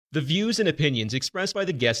The views and opinions expressed by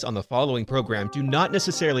the guests on the following program do not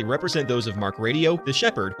necessarily represent those of Mark Radio, The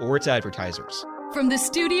Shepherd, or its advertisers. From the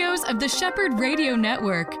studios of the Shepherd Radio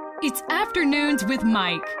Network, it's Afternoons with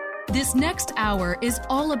Mike. This next hour is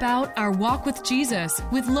all about our walk with Jesus,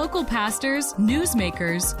 with local pastors,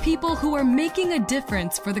 newsmakers, people who are making a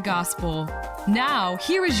difference for the gospel. Now,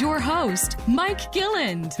 here is your host, Mike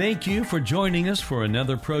Gilland. Thank you for joining us for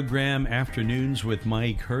another program, Afternoons with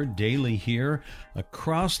Mike, heard daily here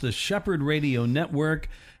across the Shepherd Radio Network.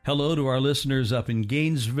 Hello to our listeners up in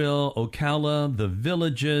Gainesville, Ocala, the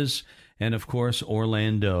Villages, and of course,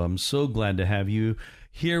 Orlando. I'm so glad to have you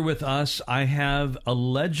here with us. I have a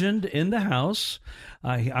legend in the house.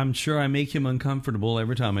 I'm sure I make him uncomfortable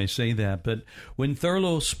every time I say that, but when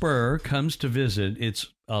Thurlow Spurr comes to visit, it's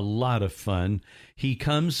a lot of fun. He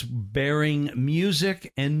comes bearing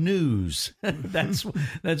music and news. That's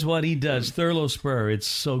what he does. Thurlow Spurr, it's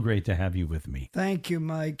so great to have you with me. Thank you,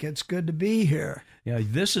 Mike. It's good to be here. Yeah,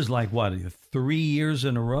 this is like, what, 3 years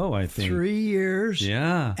in a row, I think. 3 years.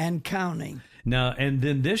 Yeah. And counting. Now, and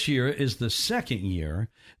then this year is the second year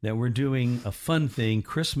that we're doing a fun thing,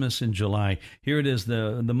 Christmas in July. Here it is.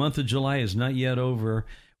 The month of July is not yet over.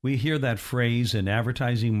 We hear that phrase in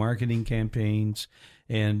advertising marketing campaigns.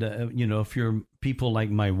 And, if you're people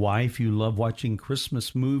like my wife, you love watching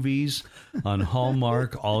Christmas movies on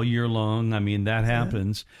Hallmark all year long. I mean, that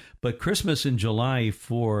happens. But Christmas in July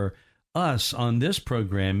for us on this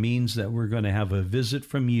program means that we're going to have a visit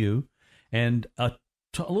from you and a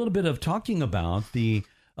little bit of talking about the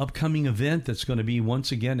upcoming event that's going to be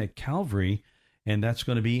once again at Calvary, and that's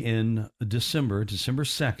going to be in December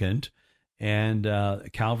 2nd,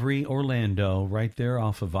 and Calvary Orlando, right there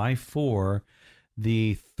off of I-4,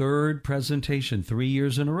 the third presentation, 3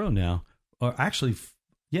 years in a row now. Or actually,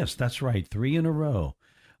 yes, that's right, 3 in a row.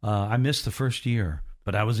 I missed the first year,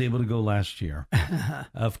 but I was able to go last year,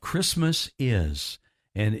 of Christmas Is,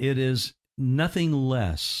 and it is nothing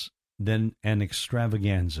less than an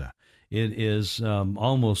extravaganza. It is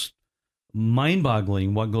almost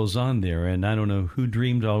mind-boggling what goes on there, and I don't know who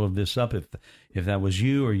dreamed all of this up, if that was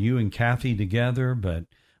you or you and Kathey together, but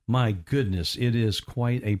my goodness, it is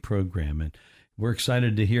quite a program, and we're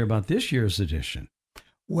excited to hear about this year's edition.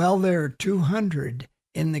 Well, there are 200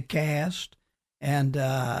 in the cast, and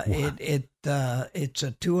wow. It's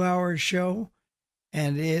a 2-hour show,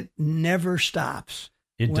 and it never stops.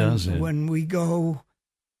 It doesn't. When we go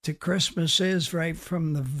to Christmas Is, right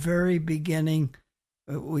from the very beginning,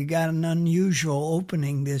 we got an unusual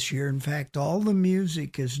opening this year. In fact, all the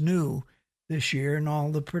music is new this year, and all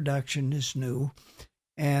the production is new.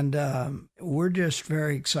 And we're just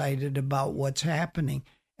very excited about what's happening.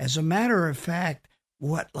 As a matter of fact,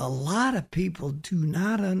 what a lot of people do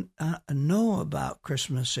not know about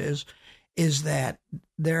Christmas is that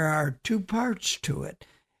there are 2 parts to it.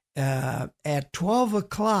 At 12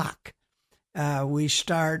 o'clock, we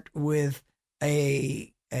start with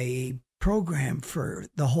a program for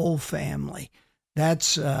the whole family.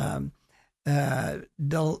 That's the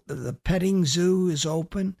petting zoo is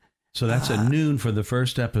open. So that's at noon for the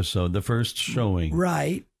first episode, the first showing.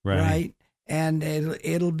 Right. And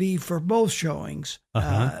it'll be for both showings.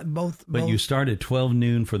 Both. But you start at 12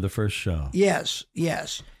 noon for the first show. Yes.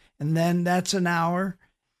 And then that's an hour.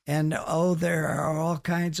 And, there are all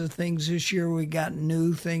kinds of things this year. We got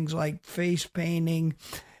new things like face painting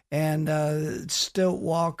and stilt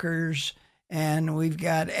walkers. And we've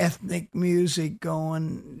got ethnic music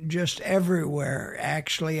going just everywhere,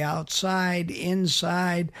 actually outside,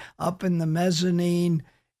 inside, up in the mezzanine.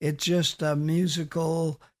 It's just a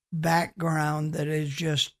musical background that is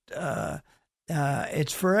just,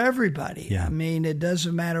 it's for everybody. Yeah. I mean, it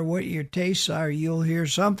doesn't matter what your tastes are. You'll hear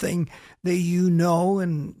something that you know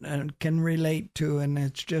and can relate to, and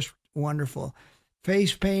it's just wonderful.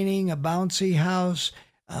 Face painting, a bouncy house,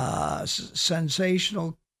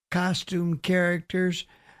 sensational costume characters.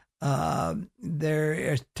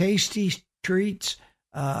 There are tasty treats.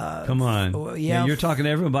 Come on. Yeah, you're talking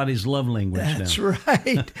everybody's love language now. That's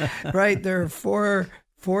right. Right. There are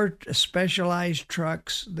four specialized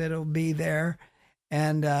trucks that'll be there.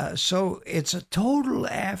 And so it's a total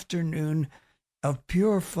afternoon of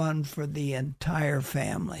pure fun for the entire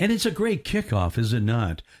family. And it's a great kickoff, is it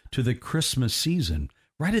not, to the Christmas season,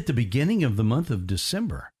 right at the beginning of the month of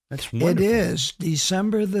December. That's wonderful. It is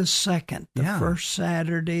December the 2nd, the first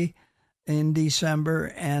Saturday in December,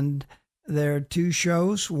 and there are 2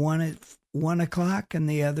 shows, one at 1 o'clock and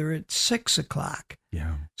the other at 6 o'clock.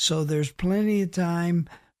 Yeah. So there's plenty of time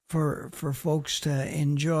for folks to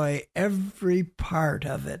enjoy every part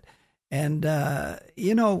of it. And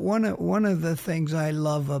one of the things I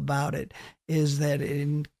love about it is that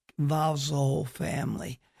it involves the whole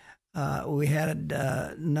family. we had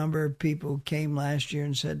a number of people who came last year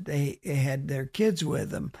and said they had their kids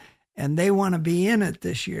with them, and they want to be in it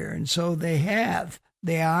this year, and so they have.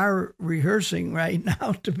 They are rehearsing right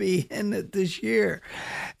now to be in it this year,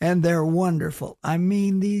 and they're wonderful. I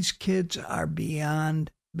mean, these kids are beyond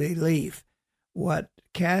belief. What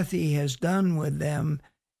Kathey has done with them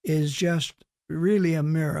is just really a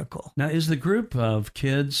miracle. Now, is the group of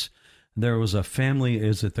kids, there was a family,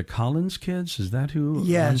 is it the Collins kids? Is that who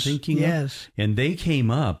I'm thinking of? Yes. And they came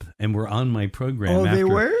up and were on my program. Oh, they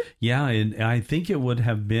were? Yeah, and I think it would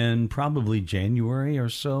have been probably January or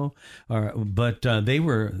so. But they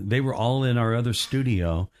were all in our other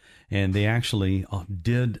studio, and they actually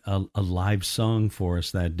did a live song for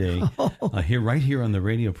us that day, right here on the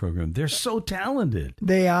radio program. They're so talented.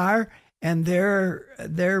 They are, and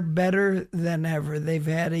they're better than ever. They've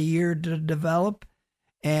had a year to develop,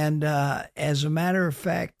 and as a matter of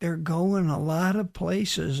fact, they're going a lot of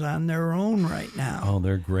places on their own right now. Oh,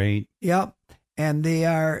 they're great. Yep. And they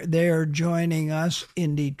are joining us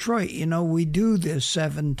in Detroit. You know, we do this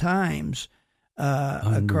 7 times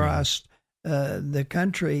across the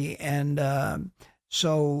country, and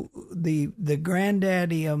so the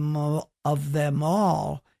granddaddy of them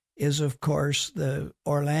all is, of course, the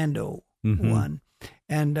Orlando one,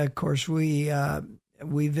 and of course we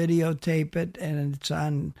videotape it, and it's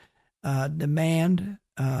on demand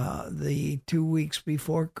the 2 weeks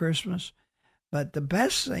before Christmas. But the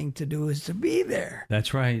best thing to do is to be there.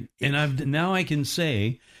 That's right. And now I can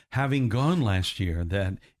say, having gone last year,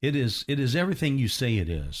 that it is everything you say it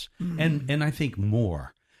is. Mm-hmm. And I think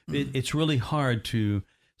more. Mm-hmm. It's really hard to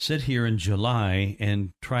sit here in July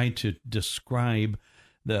and try to describe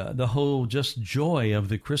the whole just joy of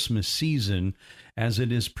the Christmas season as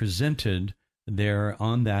it is presented there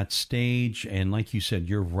on that stage. And like you said,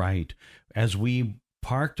 you're right. As we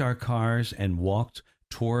parked our cars and walked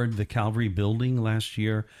toward the Calvary building last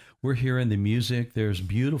year, we're hearing the music. There's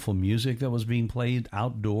beautiful music that was being played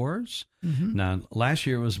outdoors. Mm-hmm. Now, last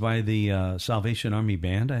year it was by the Salvation Army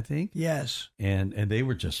Band, I think. Yes. And they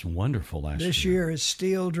were just wonderful last year. This year is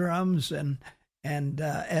steel drums and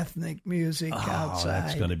ethnic music outside. Oh,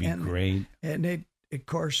 that's going to be great. And it, of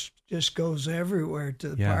course, just goes everywhere to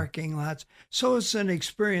the parking lots. So it's an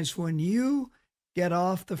experience. When you get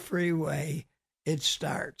off the freeway, it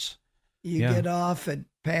starts. You get off at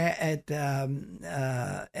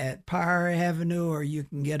Parr Avenue, or you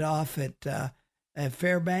can get off at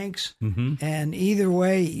Fairbanks, and either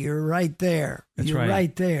way, you're right there. You're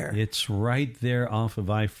right there. It's right there off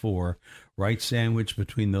of I-4, right sandwiched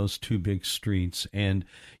between those two big streets. And,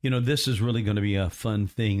 this is really going to be a fun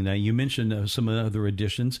thing. Now, you mentioned some other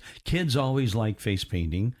additions. Kids always like face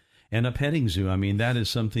painting, and a petting zoo. I mean, that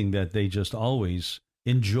is something that they just always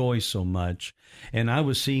enjoy so much. And I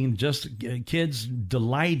was seeing just kids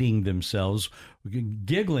delighting themselves,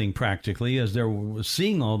 giggling practically as they're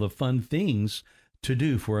seeing all the fun things to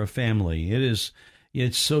do for a family.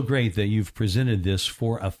 It's so great that you've presented this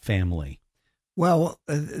for a family. Well,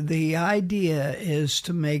 the idea is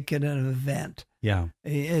to make it an event. Yeah.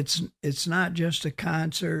 It's not just a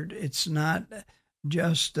concert. It's not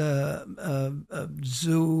just a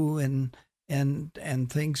zoo and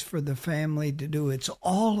things for the family to do. It's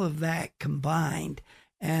all of that combined.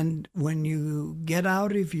 And when you get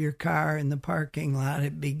out of your car in the parking lot,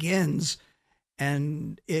 it begins,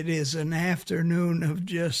 and it is an afternoon of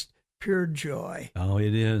just pure joy. Oh,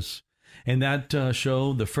 it is. And that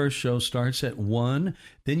show, the first show, starts at 1.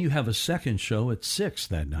 Then you have a second show at 6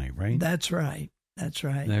 that night, right? That's right. That's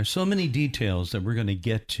right. There's so many details that we're going to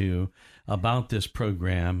get to about this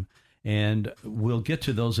program, and we'll get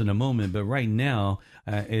to those in a moment. But right now,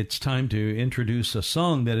 it's time to introduce a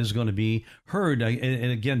song that is going to be heard.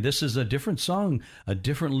 And again, this is a different song, a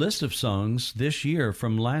different list of songs this year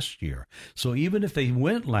from last year. So even if they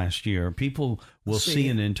went last year, people will see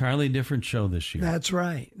an entirely different show this year. That's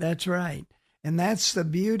right. That's right. And that's the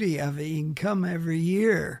beauty of it. You can come every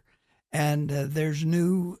year, and there's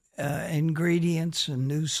new ingredients and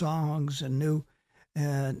new songs and new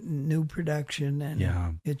production,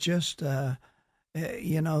 and it just the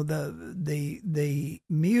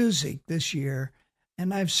music this year,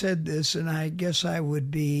 and I've said this, and I guess I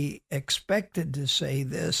would be expected to say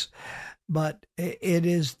this, but it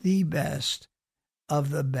is the best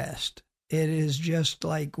of the best. It is just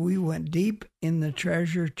like we went deep in the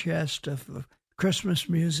treasure chest of Christmas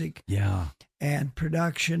music, and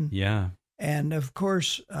production, and of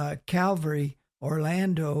course Calvary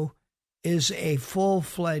Orlando is a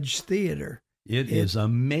full-fledged theater. It is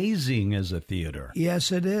amazing as a theater.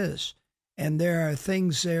 Yes, it is. And there are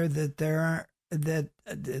things there that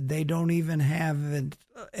they don't even have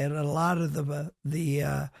at a lot of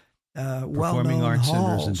the performing arts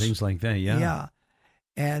centers and things like that. Yeah. Yeah.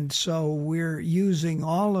 And so we're using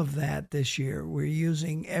all of that this year. We're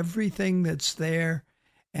using everything that's there,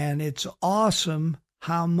 and it's awesome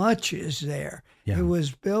how much is there. Yeah. It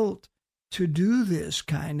was built to do this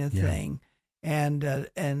kind of thing,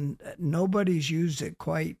 and nobody's used it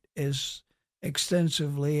quite as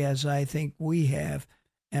extensively as I think we have.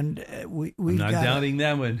 And we I'm not doubting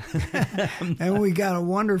that one. And we got a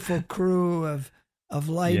wonderful crew of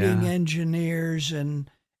lighting engineers and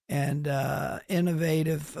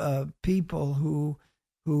innovative people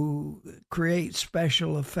who create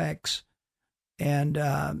special effects. And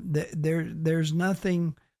there's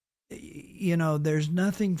nothing, there's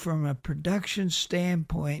nothing from a production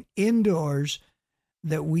standpoint indoors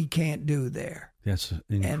that we can't do there. That's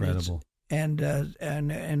incredible.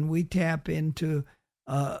 And we tap into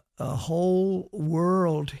a whole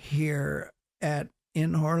world here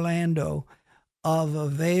in Orlando of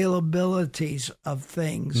availabilities of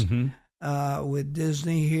things, with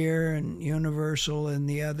Disney here and Universal and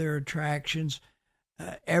the other attractions.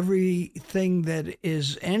 Everything that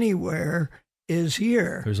is anywhere is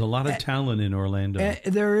here. There's a lot of talent in Orlando.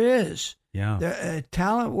 There is. Yeah.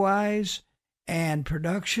 Talent-wise and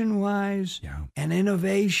production-wise and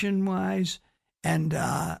innovation-wise. And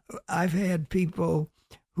I've had people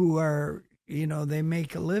who are, they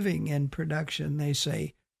make a living in production. They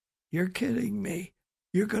say, "You're kidding me.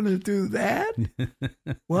 You're going to do that?"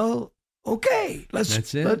 Well, okay, let's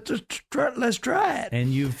try it.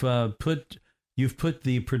 And you've put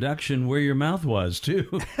the production where your mouth was too.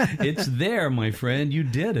 It's there, my friend. You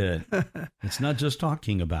did it. It's not just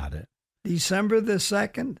talking about it. December the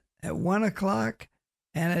 2nd at 1:00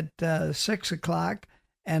 and at 6:00,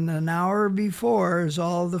 and an hour before is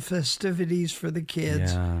all the festivities for the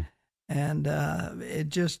kids. Yeah. And it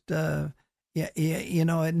just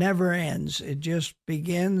it never ends. It just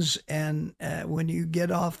begins, and when you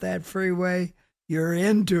get off that freeway, you're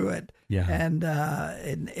into it. Yeah. And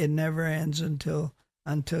it never ends until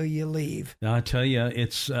you leave. Now, I tell you,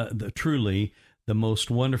 it's truly the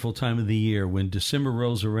most wonderful time of the year. When December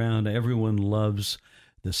rolls around, everyone loves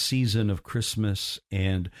the season of Christmas.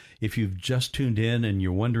 And if you've just tuned in and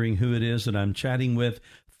you're wondering who it is that I'm chatting with,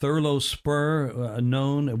 Thurlow Spurr,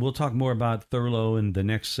 we'll talk more about Thurlow in the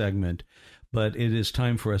next segment. But it is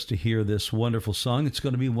time for us to hear this wonderful song. It's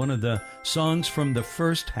going to be one of the songs from the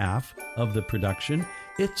first half of the production.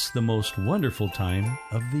 It's the most wonderful time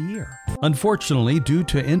of the year. Unfortunately, due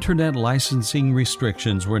to internet licensing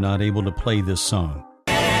restrictions, we're not able to play this song.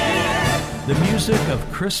 The music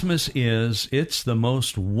of Christmas it's the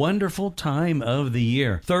most wonderful time of the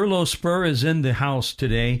year. Thurlow Spurr is in the house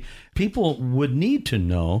today. People would need to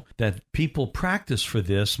know that people practice for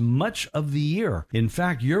this much of the year. In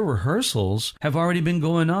fact, your rehearsals have already been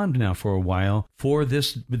going on now for a while for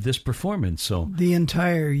this performance. So the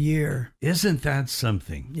entire year. Isn't that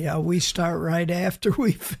something? Yeah, we start right after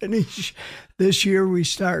we finish. This year, we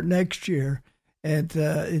start next year. And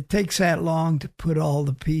it takes that long to put all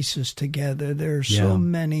the pieces together. There are so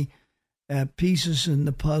many pieces in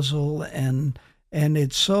the puzzle, and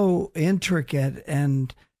it's so intricate,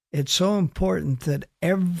 and it's so important that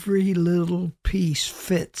every little piece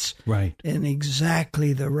fits in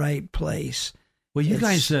exactly the right place. Well, you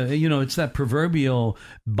guys, it's that proverbial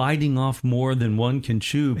biting off more than one can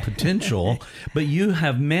chew potential, but you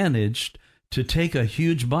have managed to take a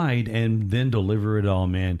huge bite and then deliver it all,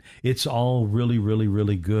 man. It's all really, really,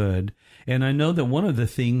 really good. And I know that one of the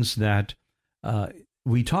things that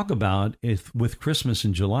we talk about with Christmas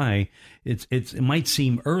in July, it might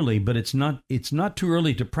seem early, but it's not too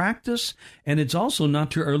early to practice, and it's also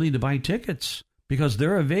not too early to buy tickets because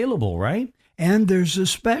they're available, right? And there's a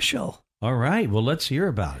special. All right. Well, let's hear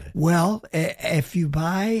about it. Well, if you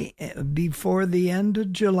buy before the end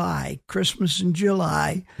of July, Christmas in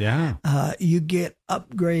July, you get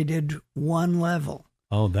upgraded one level.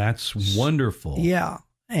 Oh, that's wonderful. Yeah.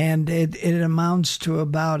 And it amounts to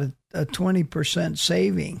about a 20%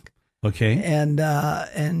 saving. Okay.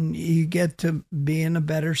 And you get to be in a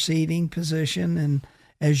better seating position. And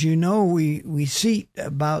as you know, we seat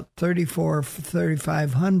about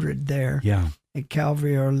 3,500 there. Yeah. At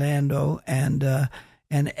Calvary Orlando, and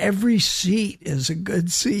every seat is a good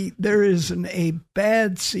seat. There isn't a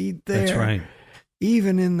bad seat there. That's right.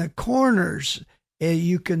 Even in the corners,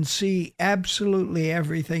 you can see absolutely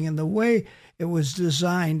everything. And the way it was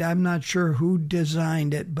designed, I'm not sure who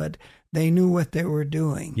designed it, but they knew what they were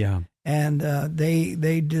doing. Yeah. And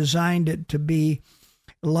they designed it to be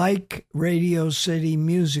like Radio City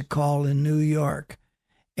Music Hall in New York.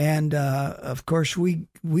 And of course, we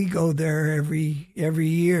go there every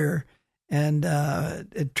year, and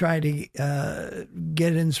try to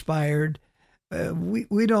get inspired.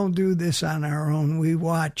 We don't do this on our own. We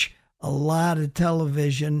watch a lot of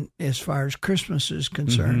television as far as Christmas is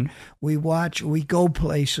concerned. We go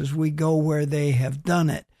places, we go where they have done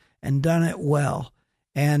it and done it well.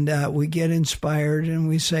 And we get inspired and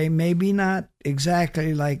we say, maybe not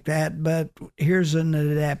exactly like that, but here's an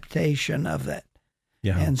adaptation of it.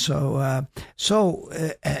 Yeah. And so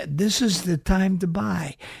this is the time to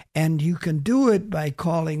buy. And you can do it by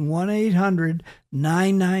calling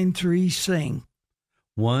 1-800-993-SING.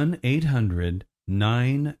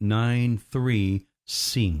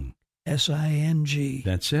 1-800-993-SING. SING.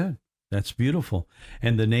 That's it. That's beautiful.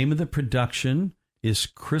 And the name of the production is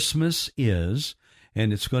Christmas Is,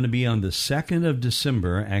 and it's going to be on the 2nd of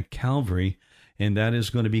December at Calvary, and that is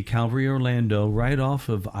going to be Calvary Orlando, right off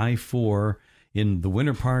of I-4 in the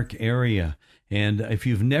Winter Park area. And if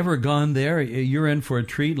you've never gone there, you're in for a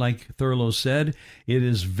treat. Like Thurlow said, it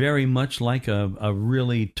is very much like a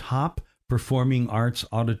really top performing arts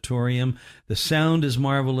auditorium. The sound is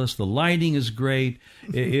marvelous. The lighting is great.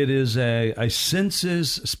 It is a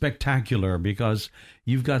senses spectacular because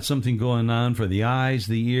you've got something going on for the eyes,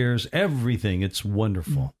 the ears, everything. It's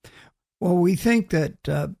wonderful. Well, we think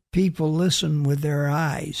that people listen with their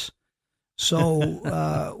eyes.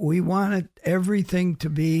 So we wanted everything to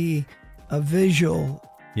be a visual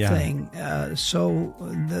thing. So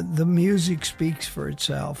the music speaks for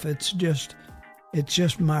itself. It's just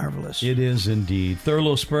marvelous. It is indeed.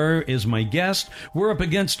 Thurlow Spurr is my guest. We're up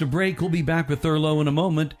against a break. We'll be back with Thurlow in a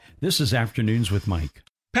moment. This is Afternoons with Mike.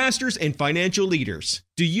 Pastors and financial leaders,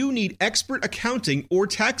 do you need expert accounting or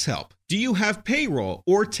tax help? Do you have payroll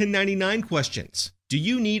or 1099 questions? Do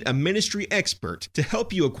you need a ministry expert to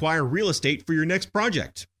help you acquire real estate for your next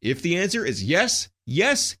project? If the answer is yes,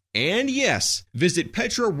 yes, and yes, visit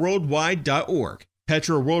petraworldwide.org.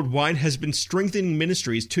 Petra Worldwide has been strengthening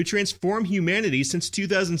ministries to transform humanity since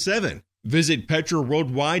 2007. Visit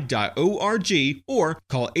petraworldwide.org or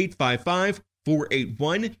call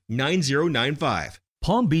 855-481-9095.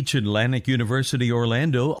 Palm Beach Atlantic University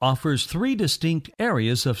Orlando offers 3 distinct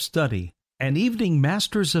areas of study: an evening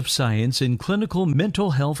Master's of Science in Clinical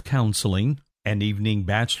Mental Health Counseling, an evening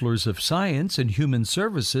Bachelor's of Science in Human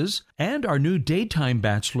Services, and our new daytime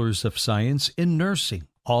Bachelor's of Science in Nursing.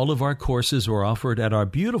 All of our courses are offered at our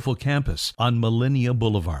beautiful campus on Millennia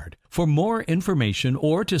Boulevard. For more information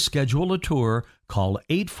or to schedule a tour, call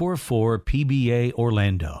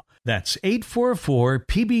 844-PBA-ORLANDO. That's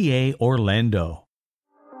 844-PBA-ORLANDO.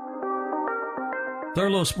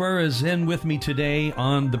 Thurlow Spurr is in with me today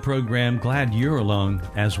on the program. Glad you're along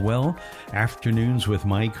as well. Afternoons with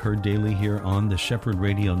Mike, heard daily here on the Shepherd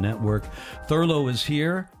Radio Network. Thurlow is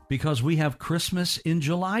here because we have Christmas in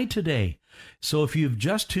July today. So if you've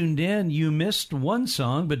just tuned in, you missed one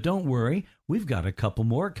song, but don't worry. We've got a couple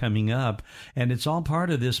more coming up, and it's all part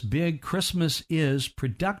of this big Christmas Is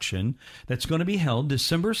production that's going to be held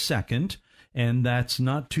December 2nd, and that's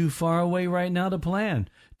not too far away right now to plan.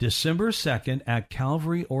 December 2nd at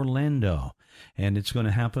Calvary Orlando, and it's going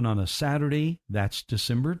to happen on a Saturday. That's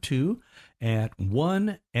December 2 at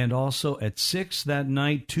 1 and also at 6 that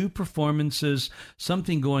night. 2 performances,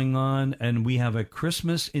 something going on, and we have a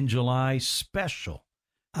Christmas in July special.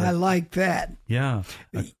 I like that. Yeah.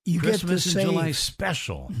 You Christmas get to in save. July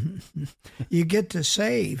special. You get to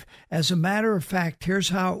save. As a matter of fact, here's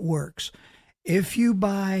how it works. If you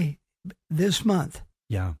buy this month,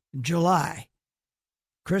 July,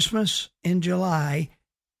 Christmas in July,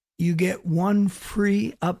 you get 1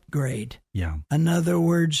 free upgrade. Yeah. In other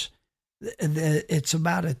words, it's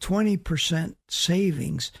about a 20%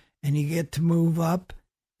 savings, and you get to move up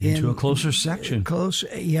into a closer section.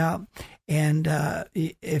 And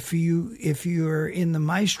if you're in the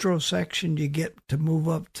Maestro section, you get to move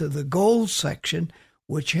up to the Gold section,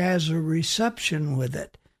 which has a reception with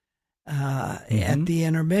it at the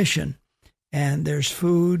intermission, and there's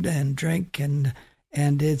food and drink, and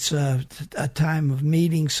it's a time of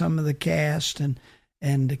meeting some of the cast, and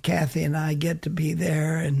Kathey and I get to be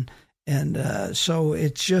there, and so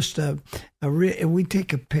it's just we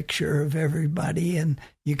take a picture of everybody, and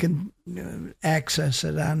you can access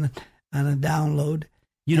it on a download.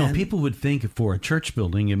 You know, people would think for a church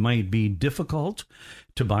building it might be difficult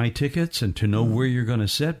to buy tickets and to know where you're going to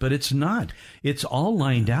sit, but it's not. It's all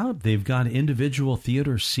lined out. They've got individual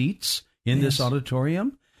theater seats in this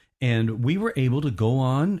auditorium, and we were able to go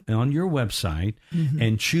on your website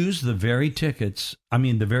and choose the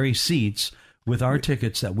very seats with our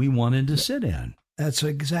tickets that we wanted to sit in. That's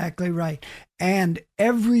exactly right. And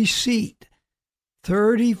every seat,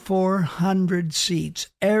 3,400 seats,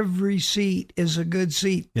 every seat is a good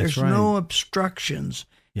seat. There's no obstructions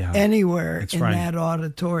anywhere in that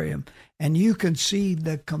auditorium. And you can see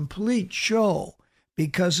the complete show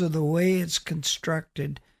because of the way it's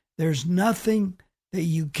constructed. There's nothing that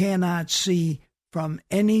you cannot see from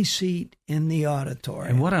any seat in the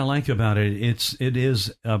auditorium. And what I like about it, it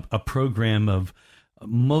is a program of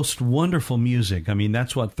most wonderful music. I mean,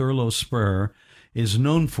 that's what Thurlow Spurr is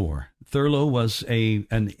known for. Thurlow was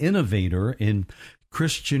an innovator in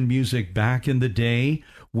Christian music back in the day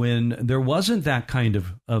when there wasn't that kind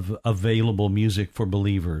of available music for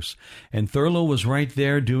believers. And Thurlow was right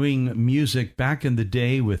there doing music back in the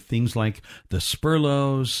day with things like the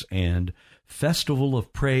Spurlows and Festival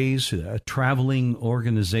of Praise, a traveling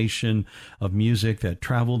organization of music that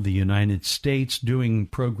traveled the United States doing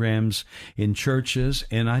programs in churches.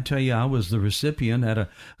 And I tell you, I was the recipient at a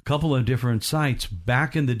couple of different sites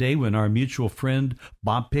back in the day when our mutual friend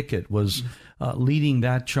Bob Pickett was leading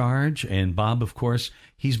that charge. And Bob, of course,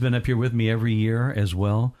 he's been up here with me every year as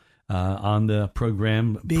well. On the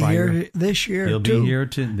program. Here this year, He'll be here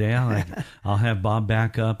today. I'll have Bob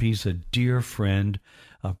back up. He's a dear friend,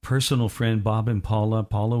 a personal friend, Bob and Paula.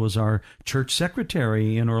 Paula was our church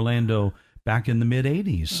secretary in Orlando back in the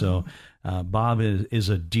mid-'80s. So Bob is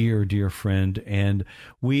a dear, dear friend. And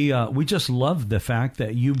we just love the fact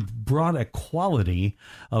that you brought a quality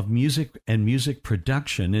of music and music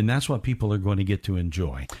production, and that's what people are going to get to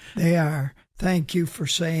enjoy. They are. Thank you for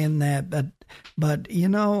saying that. But you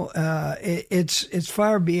know, it's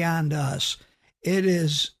far beyond us. It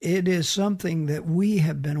is something that we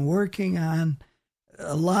have been working on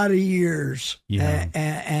a lot of years. Yeah.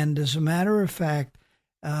 And as a matter of fact,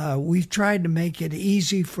 we've tried to make it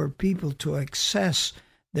easy for people to access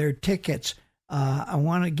their tickets. I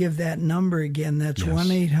want to give that number again. That's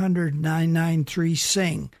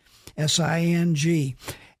 1-800-993-SING, SING.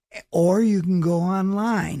 Or you can go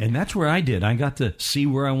online. And that's where I did. I got to see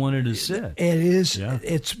where I wanted to sit. It is. Yeah.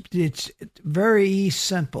 It's very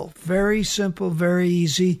simple, very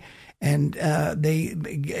easy. And they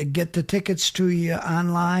get the tickets to you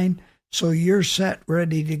online. So you're set,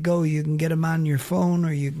 ready to go. You can get them on your phone,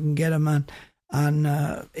 or you can get them on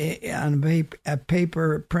a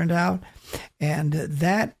paper printout. And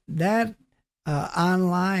that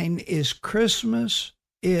online is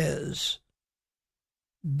ChristmasIs.us.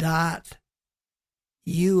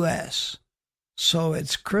 So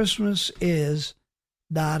it's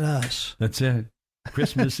ChristmasIs.us. That's it.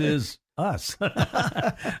 Christmas is us.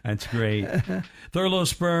 That's great. Thurlow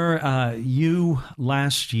Spurr, you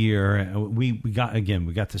last year, we got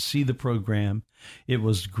to see the program. It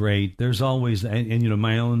was great. There's always, and you know,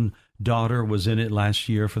 my own daughter was in it last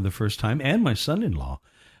year for the first time, and my son-in-law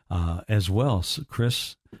as well. So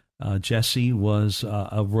Chris, Jesse was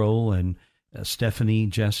a role, and Stephanie,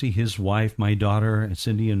 Jesse, his wife, my daughter,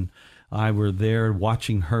 Cindy, and I were there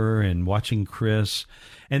watching her and watching Chris.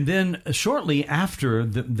 And then shortly after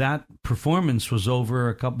that performance was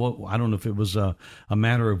over, I don't know if it was a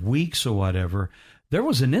matter of weeks or whatever, there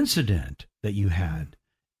was an incident that you had,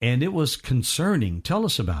 and it was concerning. Tell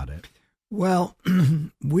us about it. Well,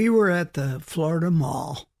 we were at the Florida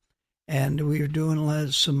Mall, and we were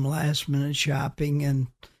doing some last-minute shopping and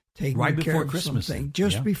taking right care before of Christmas, something.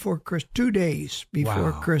 Just before Christmas, 2 days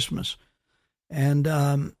before Christmas. And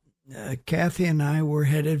Kathey and I were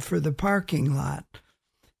headed for the parking lot.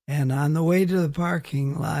 And on the way to the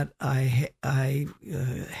parking lot, I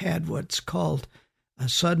had what's called a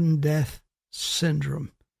sudden death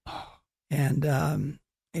syndrome. And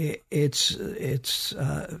it's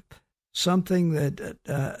something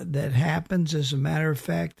that happens. As a matter of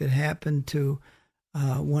fact, it happened to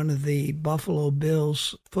one of the Buffalo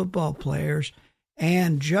Bills football players,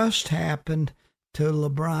 and just happened to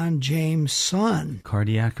LeBron James' son.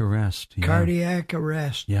 Cardiac arrest. Yeah. Cardiac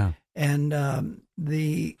arrest. Yeah. And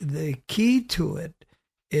the key to it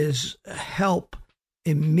is help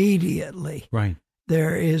immediately. Right.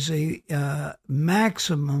 There is a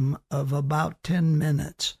maximum of about 10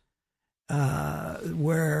 minutes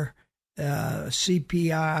where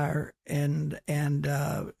CPR and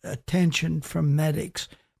attention from medics,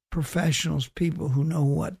 professionals, people who know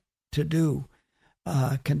what to do,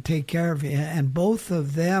 can take care of you. And both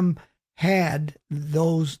of them had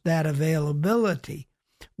that availability.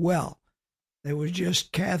 Well, there was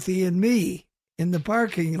just Kathey and me in the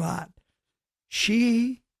parking lot.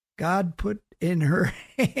 God put in her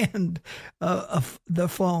hand the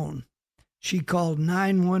phone. She called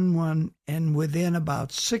 911, and within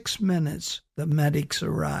about 6 minutes, the medics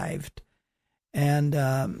arrived, and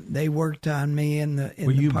they worked on me in the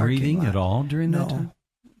Were you parking breathing lot. at all during that time?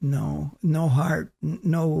 No heart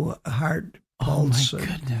pulse. Oh my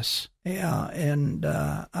goodness! Yeah, and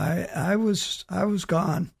I was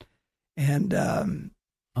gone, and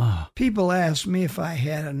People ask me if I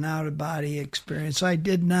had an out-of-body experience. I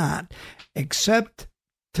did not, except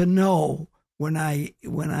to know when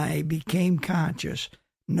I became conscious,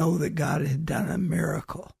 know that God had done a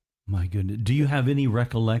miracle. My goodness. Do you have any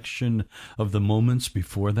recollection of the moments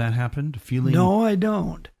before that happened? Feeling? No, I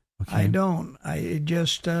don't. Okay. I don't. I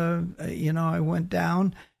just, I went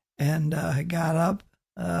down and I got up.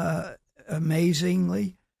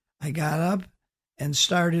 Amazingly, I got up and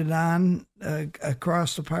started on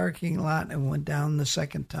across the parking lot and went down the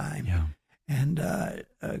second time. Yeah. And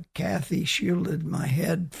Kathey shielded my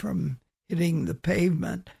head from hitting the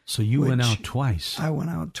pavement. So you went out twice. I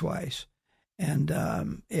went out twice. And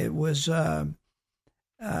it was,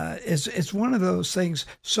 it's one of those things.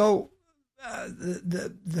 So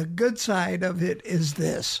the good side of it is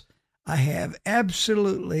this. I have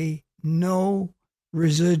absolutely no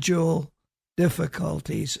residual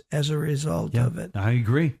difficulties as a result of it. I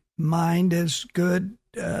agree. Mind is good.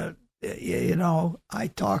 I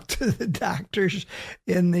talked to the doctors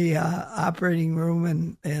in the operating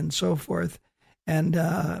room and so forth, and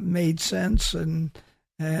made sense. So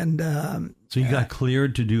you got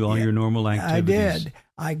cleared to do all your normal activities. I did.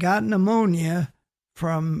 I got pneumonia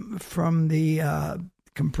from the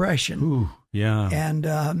compression. Ooh, yeah. And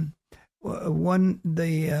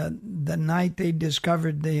the night they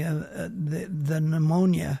discovered the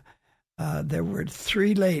pneumonia, there were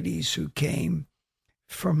 3 ladies who came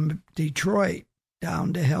from Detroit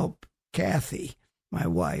down to help Kathey, my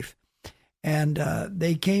wife, and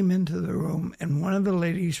they came into the room, and one of the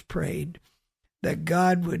ladies prayed that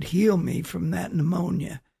God would heal me from that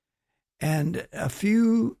pneumonia. And a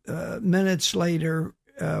few minutes later,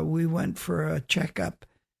 we went for a checkup,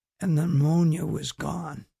 and the pneumonia was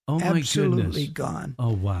gone. Oh, my Absolutely goodness. gone.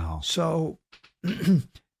 Oh, wow. So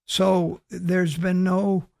there's been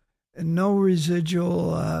no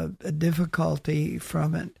residual difficulty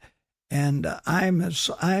from it. And I'm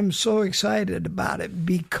so excited about it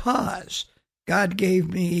because God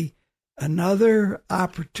gave me another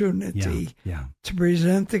opportunity to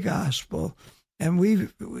present the gospel, and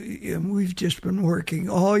we've just been working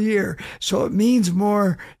all year, so it means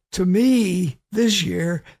more to me this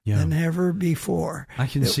year than ever before. I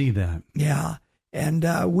can see that. Yeah, and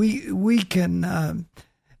we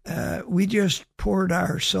just poured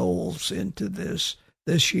our souls into this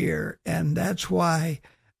year, and that's why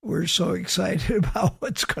we're so excited about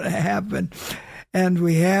what's going to happen, and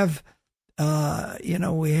we have.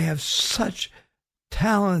 We have such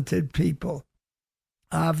talented people.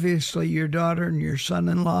 Obviously, your daughter and your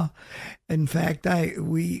son-in-law. In fact,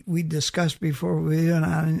 we discussed before we went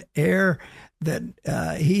on air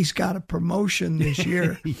that he's got a promotion this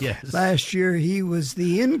year. Yes. Last year, he was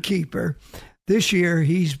the innkeeper. This year,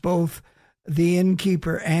 he's both the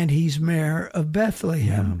innkeeper and he's mayor of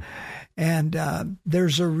Bethlehem. Yeah. And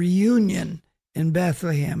there's a reunion in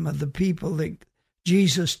Bethlehem of the people that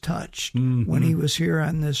Jesus touched when he was here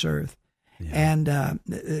on this earth. Yeah.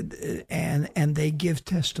 And they give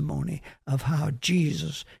testimony of how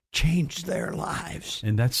Jesus changed their lives.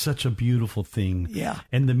 And that's such a beautiful thing. Yeah.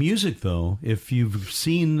 And the music, though, if you've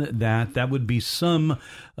seen that would be some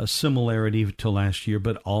similarity to last year,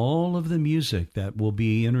 but all of the music that will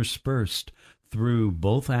be interspersed through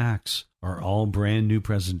both acts are all brand new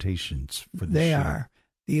presentations for this year. They are.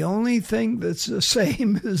 The only thing that's the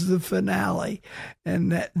same is the finale,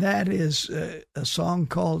 and that is a song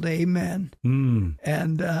called Amen.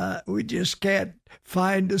 And we just can't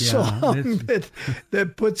find a song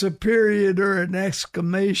that puts a period or an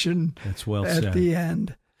exclamation at the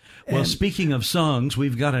end. Well, speaking of songs,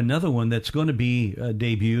 we've got another one that's going to be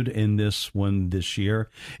debuted in this one this year.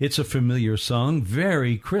 It's a familiar song,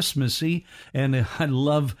 very Christmassy, and I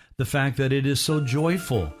love the fact that it is so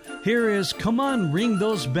joyful. Here is Come On, Ring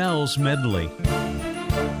Those Bells medley.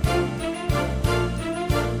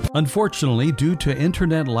 Unfortunately, due to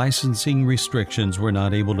internet licensing restrictions, we're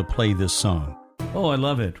not able to play this song. Oh, I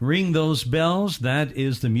love it. Ring Those Bells. That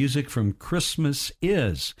is the music from Christmas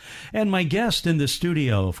Is. And my guest in the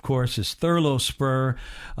studio, of course, is Thurlow Spurr,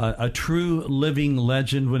 a true living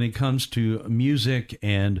legend when it comes to music.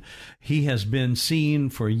 And he has been seen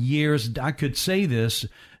for years. I could say this,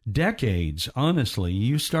 decades, honestly.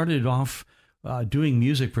 You started off doing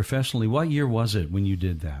music professionally. What year was it when you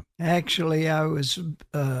did that? Actually,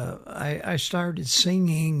 I started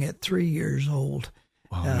singing at 3 years old.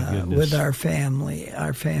 Oh, with our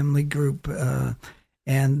family group.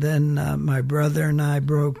 And then my brother and I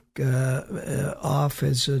broke off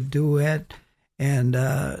as a duet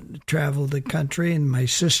and traveled the country, and my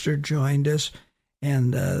sister joined us,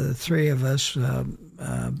 and the three of us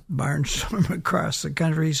barnstorm across the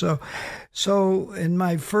country. So in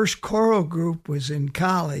my first choral group was in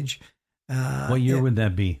college. What year would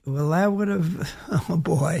that be? Well, that would have, oh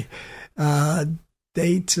boy,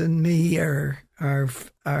 dates and me are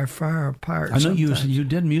far apart. I know sometimes. you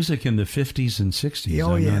did music in the 50s and 60s.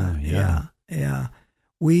 Oh, yeah.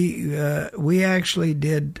 We actually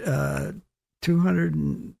did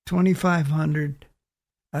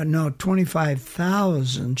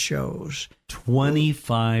 25,000 shows.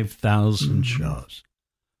 25,000 shows.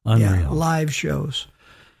 Unreal. Yeah, live shows.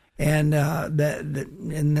 And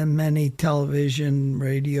and then many television,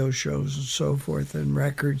 radio shows and so forth, and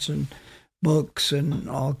records and books and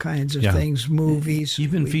all kinds of things, movies.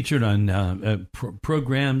 You've been featured on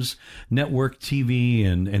programs, network TV,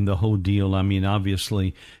 and the whole deal. I mean,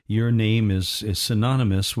 obviously, your name is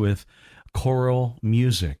synonymous with choral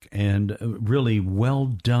music, and really well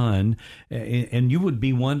done. And you would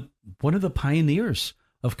be one of the pioneers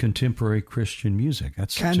of contemporary Christian music.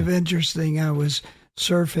 That's kind of interesting. I was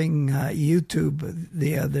surfing YouTube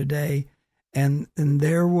the other day, and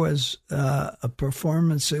there was a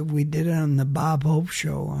performance that we did on the Bob Hope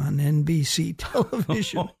Show on NBC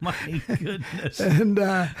television. Oh my goodness! And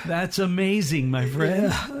that's amazing, my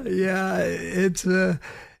friend. Yeah, it's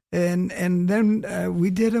and then we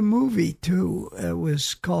did a movie too. It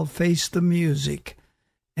was called Face the Music,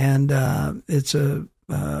 and it's a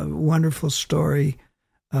wonderful story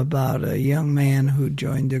about a young man who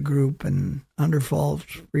joined a group and under false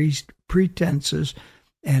pretenses,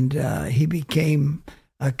 and he became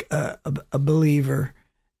a believer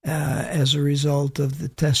as a result of the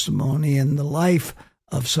testimony and the life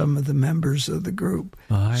of some of the members of the group.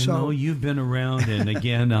 I know you've been around, and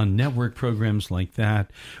again, on network programs like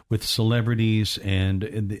that with celebrities,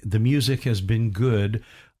 and the music has been good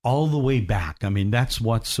all the way back. I mean, that's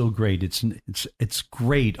what's so great. It's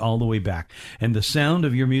great all the way back. And the sound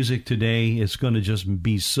of your music today is going to just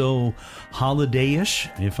be so holiday-ish,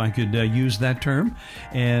 if I could use that term.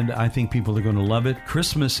 And I think people are going to love it.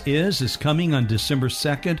 Christmas is coming on December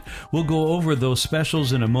 2nd. We'll go over those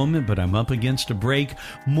specials in a moment, but I'm up against a break.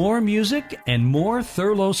 More music and more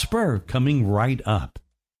Thurlow Spurr coming right up.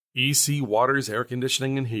 EC Waters Air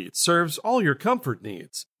Conditioning and Heat serves all your comfort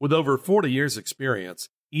needs. With over 40 years' experience,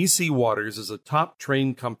 EC Waters is a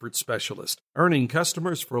top-trained comfort specialist, earning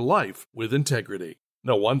customers for life with integrity.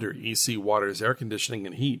 No wonder EC Waters Air Conditioning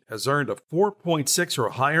and Heat has earned a 4.6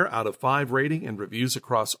 or higher out of 5 rating and reviews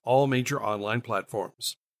across all major online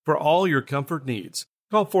platforms. For all your comfort needs,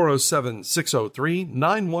 call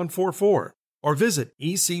 407-603-9144 or visit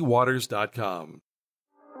ecwaters.com.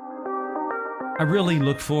 I really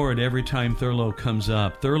look forward every time Thurlow comes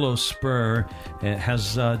up. Thurlow Spurr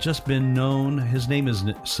has just been known. His name is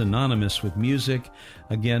synonymous with music.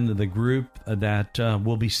 Again, the group that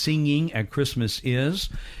will be singing at Christmas is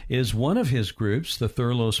one of his groups. The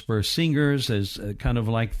Thurlow Spurr Singers is kind of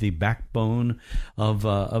like the backbone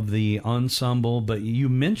of the ensemble. But you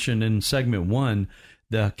mentioned in segment 1,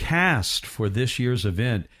 the cast for this year's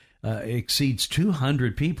event exceeds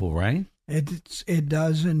 200 people, right? It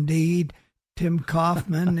does indeed. Tim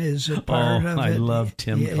Kaufman is a part of it. I love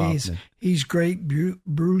Tim Kaufman. He's great.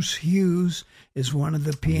 Bruce Hughes is one of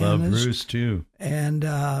the pianists. Love Bruce, too. And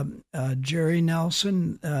Jerry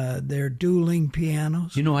Nelson, they're dueling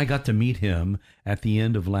pianos. You know, I got to meet him at the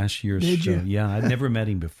end of last year's show. Did you? Yeah, I'd never met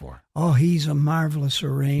him before. Oh, he's a marvelous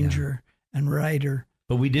arranger and writer.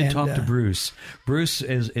 But we did talk to Bruce. Bruce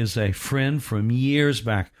is a friend from years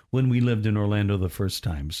back when we lived in Orlando the first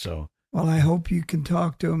time, so... Well, I hope you can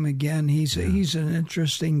talk to him again. He's an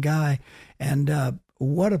interesting guy, and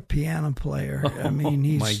what a piano player! I mean,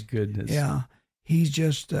 he's my goodness, yeah, he's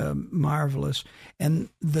just marvelous. And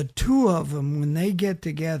the two of them, when they get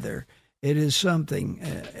together, it is something.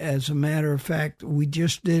 As a matter of fact, we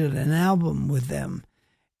just did an album with them,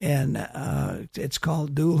 and it's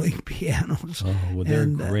called Dueling Pianos. Oh, well, they're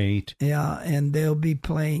great. Yeah, and they'll be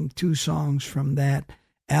playing 2 songs from that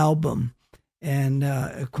album. And,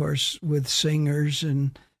 of course, with singers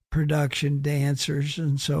and production dancers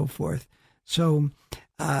and so forth. So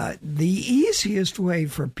the easiest way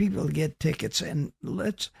for people to get tickets, and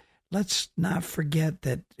let's not forget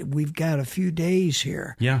that we've got a few days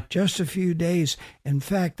here. Yeah. Just a few days. In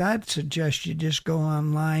fact, I'd suggest you just go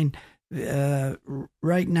online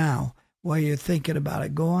right now while you're thinking about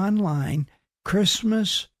it. Go online,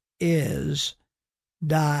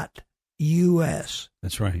 christmasis.us.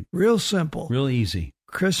 That's right. Real simple. Real easy.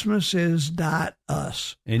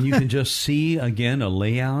 christmasis.us. And you can just see, again, a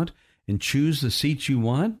layout and choose the seats you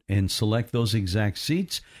want and select those exact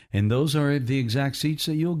seats. And those are the exact seats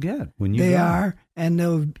that you'll get when you go. They are, and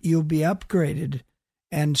you'll be upgraded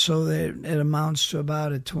And so that it amounts to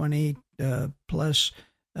about a 20 plus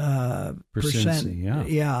percent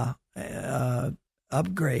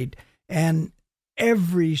upgrade. And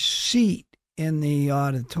every seat in the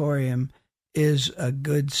auditorium is a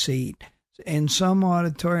good seat. In some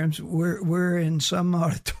auditoriums, we're in some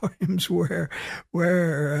auditoriums where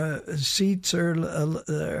seats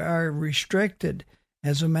are restricted.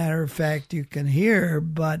 As a matter of fact, you can hear,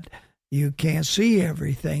 but you can't see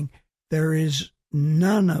everything. There is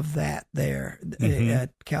none of that there at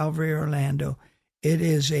Calvary Orlando. It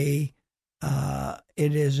is a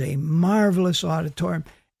marvelous auditorium.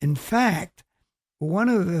 In fact, one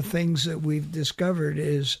of the things that we've discovered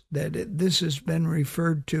is that this has been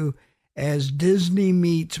referred to as Disney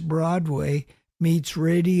meets Broadway meets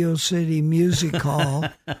Radio City Music Hall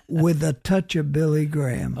with a touch of Billy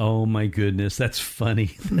Graham. Oh, my goodness. That's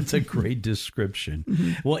funny. That's a great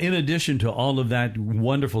description. Well, in addition to all of that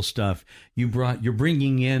wonderful stuff, you're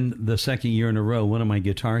bringing in the second year in a row one of my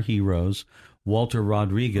guitar heroes, Walter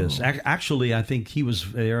Rodriguez. Actually, I think he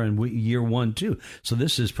was there in year 1, too. So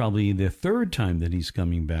this is probably the third time that he's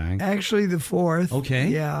coming back. Actually, the fourth. Okay.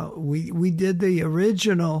 Yeah, we did the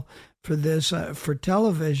original for this, for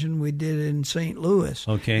television. We did it in St. Louis.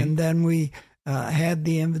 Okay. And then we had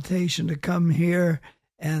the invitation to come here,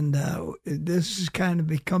 and this has kind of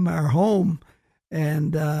become our home.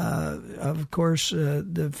 And, of course,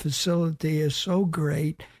 the facility is so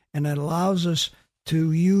great, and it allows us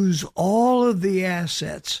to use all of the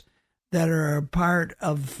assets that are a part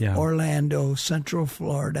of Orlando, Central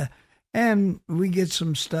Florida. And we get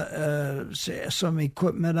some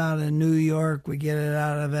equipment out of New York. We get it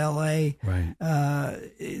out of L.A. Right.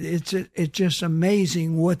 It's just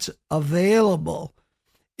amazing what's available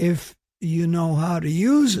if you know how to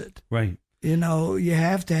use it. Right. You know, you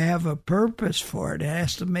have to have a purpose for it. It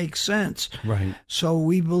has to make sense. Right. So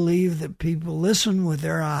we believe that people listen with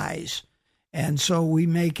their eyes. And so we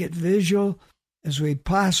make it visual as we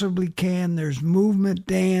possibly can. There's movement,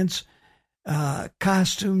 dance,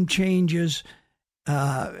 costume changes.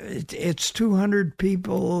 It's 200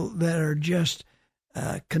 people that are just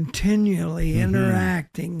continually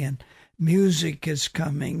interacting, and music is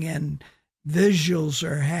coming, and visuals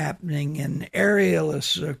are happening, and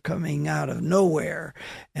aerialists are coming out of nowhere,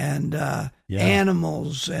 and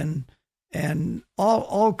animals, and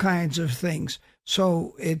all kinds of things.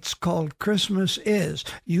 So it's called Christmas Is.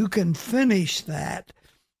 You can finish that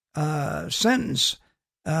sentence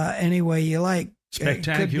any way you like.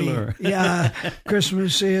 Spectacular.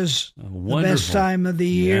 Christmas is wonderful. The best time of the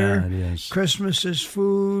year. Yeah, it is. Christmas is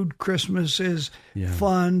food. Christmas is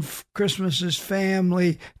fun. Christmas is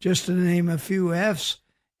family, just to name a few F's.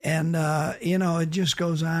 And, it just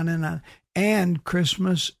goes on and on. And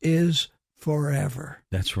Christmas is forever.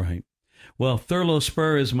 That's right. Well, Thurlow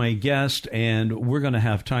Spurr is my guest, and we're going to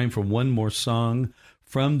have time for one more song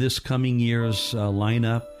from this coming year's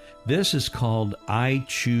lineup. This is called I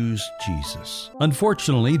Choose Jesus.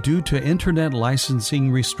 Unfortunately, due to internet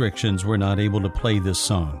licensing restrictions, we're not able to play this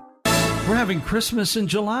song. We're having Christmas in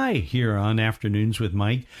July here on Afternoons with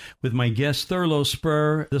Mike, with my guest Thurlow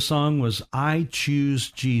Spurr. The song was I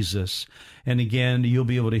Choose Jesus. And again, you'll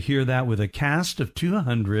be able to hear that with a cast of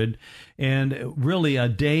 200, and really a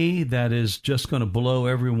day that is just going to blow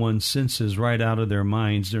everyone's senses right out of their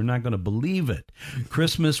minds. They're not going to believe it.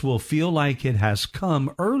 Christmas will feel like it has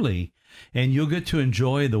come early, and you'll get to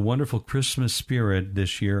enjoy the wonderful Christmas spirit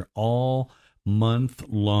this year all month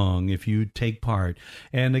long if you take part.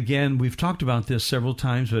 And again, we've talked about this several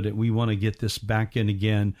times, but we want to get this back in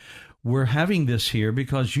again. We're having this here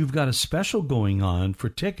because you've got a special going on for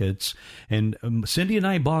tickets, and Cindy and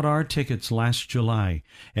I bought our tickets last July,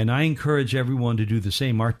 and I encourage everyone to do the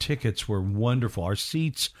same. Our tickets were wonderful. Our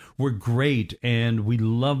seats were great, and we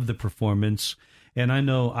loved the performance. And I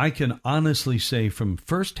know I can honestly say from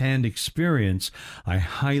firsthand experience, I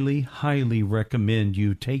highly, highly recommend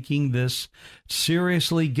you taking this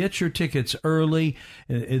seriously. Get your tickets early.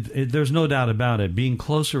 There's no doubt about it. Being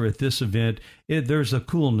closer at this event, there's a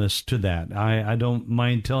coolness to that. I don't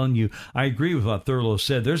mind telling you, I agree with what Thurlow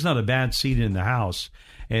said. There's not a bad seat in the house.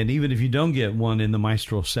 And even if you don't get one in the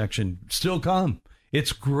Maestro section, still come.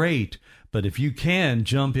 It's great. But if you can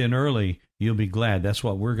jump in early, you'll be glad. That's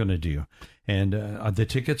what we're going to do. And the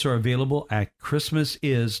tickets are available at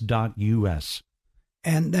christmasis.us.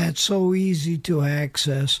 And that's so easy to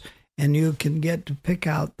access, and you can get to pick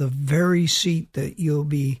out the very seat that you'll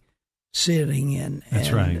be sitting in.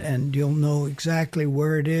 That's right. And you'll know exactly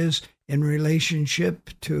where it is in relationship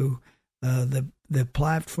to the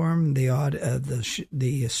platform,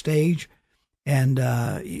 the stage. And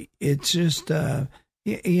it's just,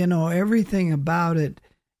 everything about it.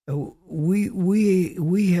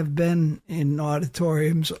 we have been in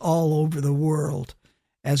auditoriums all over the world.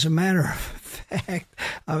 As a matter of fact,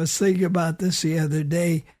 I was thinking about this the other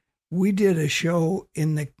day. We did a show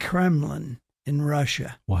in the Kremlin in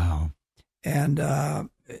Russia. Wow. And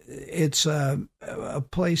it's a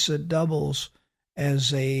place that doubles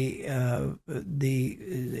as it's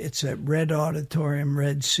a red auditorium,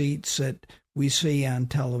 red seats that we see on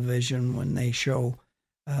television when they show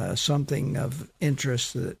something of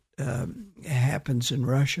interest that happens in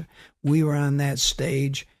Russia. We were on that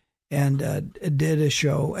stage and did a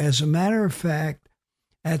show. As a matter of fact,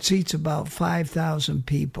 that seats about 5,000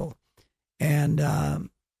 people. And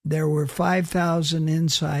there were 5,000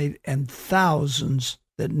 inside and thousands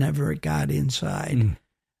that never got inside.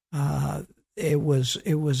 It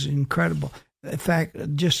was incredible. In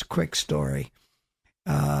fact, just a quick story.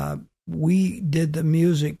 We did the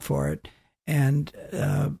music for it, and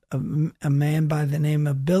a man by the name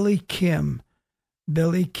of Billy Kim.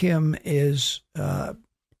 Billy Kim is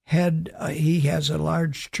he has a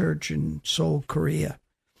large church in Seoul, Korea,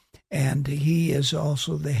 and he is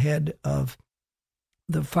also the head of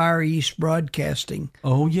the Far East Broadcasting.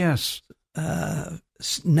 Oh, yes.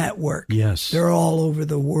 Network. Yes. They're all over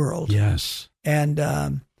the world. Yes.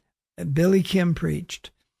 And Billy Kim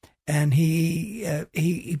preached, and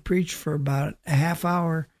he preached for about a half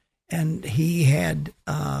hour, and he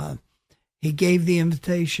gave the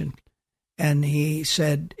invitation, and he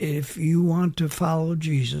said, if you want to follow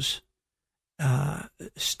Jesus,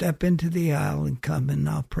 step into the aisle and come, and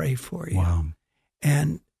I'll pray for you. Wow.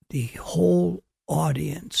 And the whole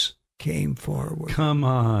audience came forward. Come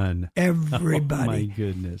on. Everybody. Oh, my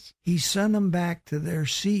goodness. He sent them back to their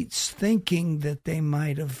seats thinking that they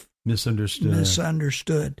might have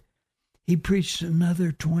misunderstood. He preached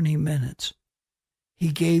another 20 minutes. He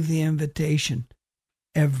gave the invitation.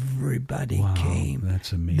 Everybody came.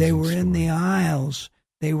 That's amazing. They were in the aisles.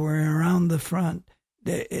 They were around the front.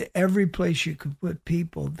 Every place you could put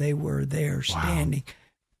people, they were there standing.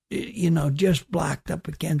 Just blocked up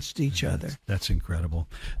against each other. That's incredible.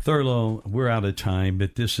 Thurlow, we're out of time,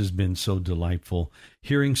 but this has been so delightful.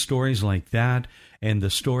 Hearing stories like that and the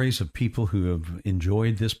stories of people who have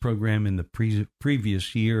enjoyed this program in the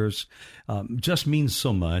previous years just means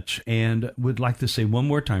so much. And would like to say one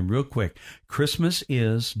more time, real quick,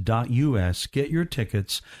 christmasis.us. Get your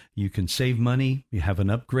tickets. You can save money. You have an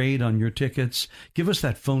upgrade on your tickets. Give us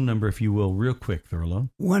that phone number, if you will, real quick, Thurlow.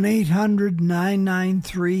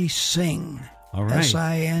 1-800-993-SING. All right.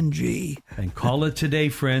 SING. And call it today,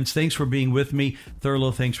 friends. Thanks for being with me.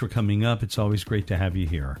 Thurlow, thanks for coming up. It's always great to have you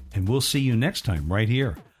here. And we'll see you next time right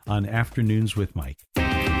here on Afternoons with Mike.